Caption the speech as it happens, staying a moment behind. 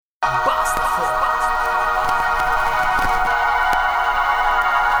Bustaphort.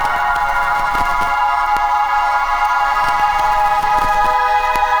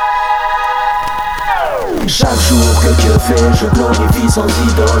 Chaque jour que Dieu fait, je glorifie sans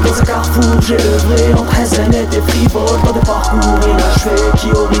idole. Dans un carrefour, j'ai œuvré entre haine et frivole. Dans des parcours inachevés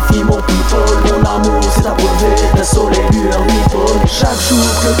qui horrifient mon people. Mon amour s'est abreuvé d'un soleil lueur Nippon. Chaque jour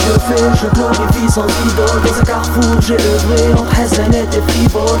que Dieu fait, je glorifie sans idole. Dans un carrefour, j'ai œuvré entre haine et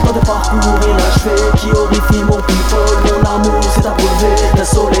frivole. Dans des parcours inachevés qui horrifient mon people. Mon amour s'est abreuvé d'un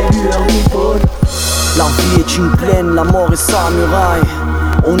soleil lueur Nippon. La vie est une plaine, la mort est samouraï.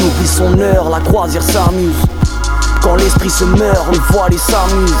 On oublie son heure, la croisière s'amuse. Quand l'esprit se meurt, le voile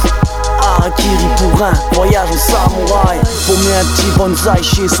s'amuse. Harakiri pour un voyage en samouraï. Faut mieux un petit bonsaï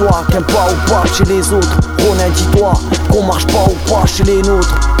chez soi qu'un pas ou pas chez les autres. Ronin, dis-toi qu'on marche pas ou pas chez les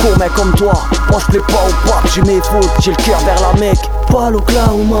nôtres. Qu'on comme toi, moi je plais pas au pape, j'ai mes fautes, j'ai le cœur vers la Mecque. Pas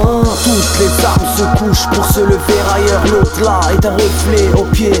l'Oklahoma. Toutes les armes se couchent pour se lever ailleurs. L'autre là est un reflet au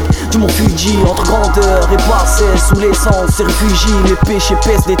pied de mon fusil. Entre grandeur et bassesse, sous l'essence et réfugie. Mes péchés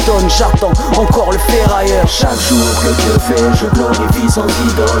pèsent des tonnes, j'attends encore le ferrailleur. Chaque jour que Dieu fait, je glorifie sans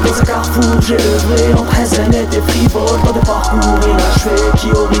idole. Dans un carrefour, j'ai œuvré entre haine et frivole. Dans des parcours inachevés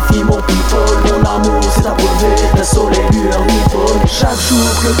qui horrifient mon people. Mon amour s'est abreuvé d'un soleil lueur Nippon. Chaque jour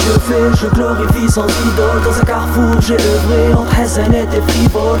que Dieu fait, je glorifie sans idole. Dans un carrefour, j'ai œuvré entre haine et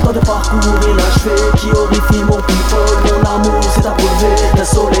frivole. Dans des parcours inachevés qui horrifient mon people. Mon amour s'est abreuvé d'un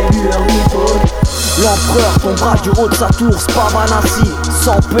soleil lueur Nippon. L'empereur tombera du haut de sa tour, Spavanassi.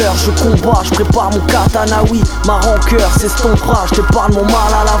 Sans peur, je combats, je prépare mon katana, oui. Ma rancœur s'estompera, je te parle mon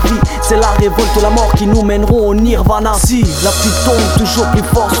mal à la vie. C'est la révolte de la mort qui nous mèneront au nirvana. Si la pluie tombe toujours plus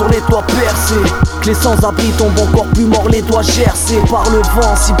fort sur les toits percés, que les sans-abri tombent encore plus morts, les doigts gercés par le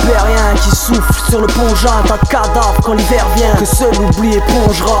vent sibérien qui souffle sur le pongin. Tas de cadavres quand l'hiver vient, que seul l'oubli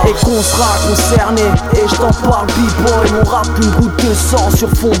épongera. Et qu'on sera concerné, et je t'en parle b-boy. Mon rap une goutte de sang sur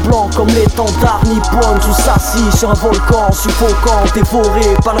fond blanc comme l'étendard Nippon. Sous assis sur un volcan suffocant,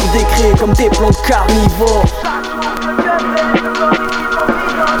 dévoré par leurs décrets comme des plantes carnivores.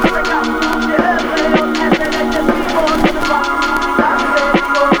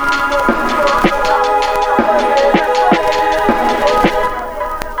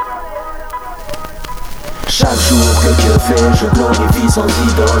 Chaque jour que Dieu fait, je glorifie sans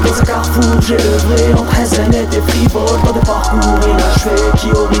idole. Dans un carrefour, j'ai œuvré entre haine et frivole. Dans des parcours inachevés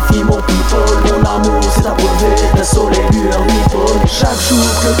qui horrifient mon people. Mon amour s'est abreuvé d'un soleil lueur Nippon. Chaque jour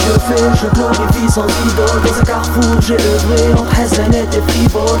que Dieu fait, je glorifie sans idole. Dans un carrefour, j'ai œuvré entre haine et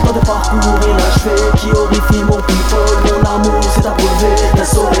frivole. Dans des parcours inachevés qui horrifient mon people. Mon amour s'est abreuvé d'un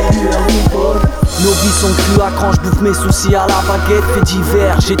soleil lueur Nippon. Nos vies sont crues à quand je bouffe mes soucis à la baguette. Fait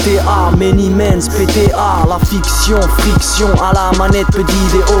divers, GTA, Many Men's, PTA. La fiction, friction, à la manette, petit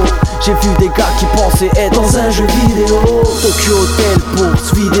vidéo. J'ai vu des gars qui pensaient être dans un jeu vidéo. Tokyo Hotel pour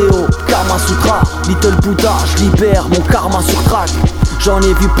ce vidéo. Karma Sutra, Little Buddha, je libère mon karma sur track. J'en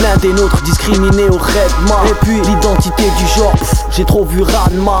ai vu plein des nôtres discriminés au Redma. Et puis l'identité du genre, j'ai trop vu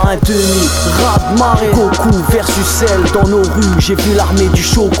Ranma, un demi, Radmaré. Goku versus Cell dans nos rues. J'ai vu l'armée du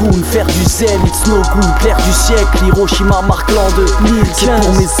Shogun faire du zèle. It's no good, clair du siècle, Hiroshima, Mark Landers. C'est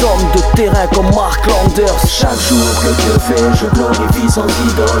pour mes hommes de terrain comme Mark Landers. Chaque jour que Dieu fait, je glorifie sans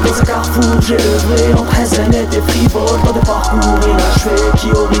idole. Dans un carrefour, j'ai œuvré entre haine et frivole. Dans des parcours inachevés qui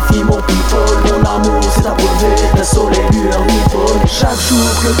horrifient mon people. Mon amour s'est abreuvé d'un soleil lueur Nippon. Chaque jour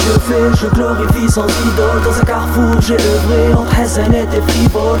que Dieu fait, je glorifie sans idole. Dans un carrefour, j'ai œuvré entre haine et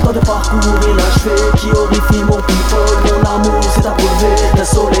frivole. Dans des parcours inachevés qui horrifient mon people. Mon amour s'est abreuvé d'un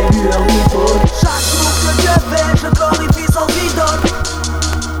soleil lueur Nippon. Chaque jour que Dieu fait, je glorifie sans idole.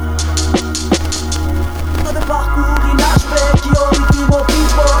 Dans des parcours inachevés qui horrifient mon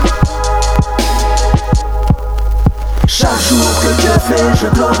people. Chaque jour que Dieu fait, je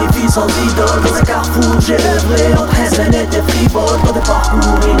glorifie sans idole. Dans un carrefour, j'ai œuvré entre haine et frivole. Dans des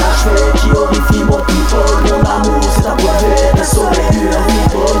parcours inachevés qui horrifient mon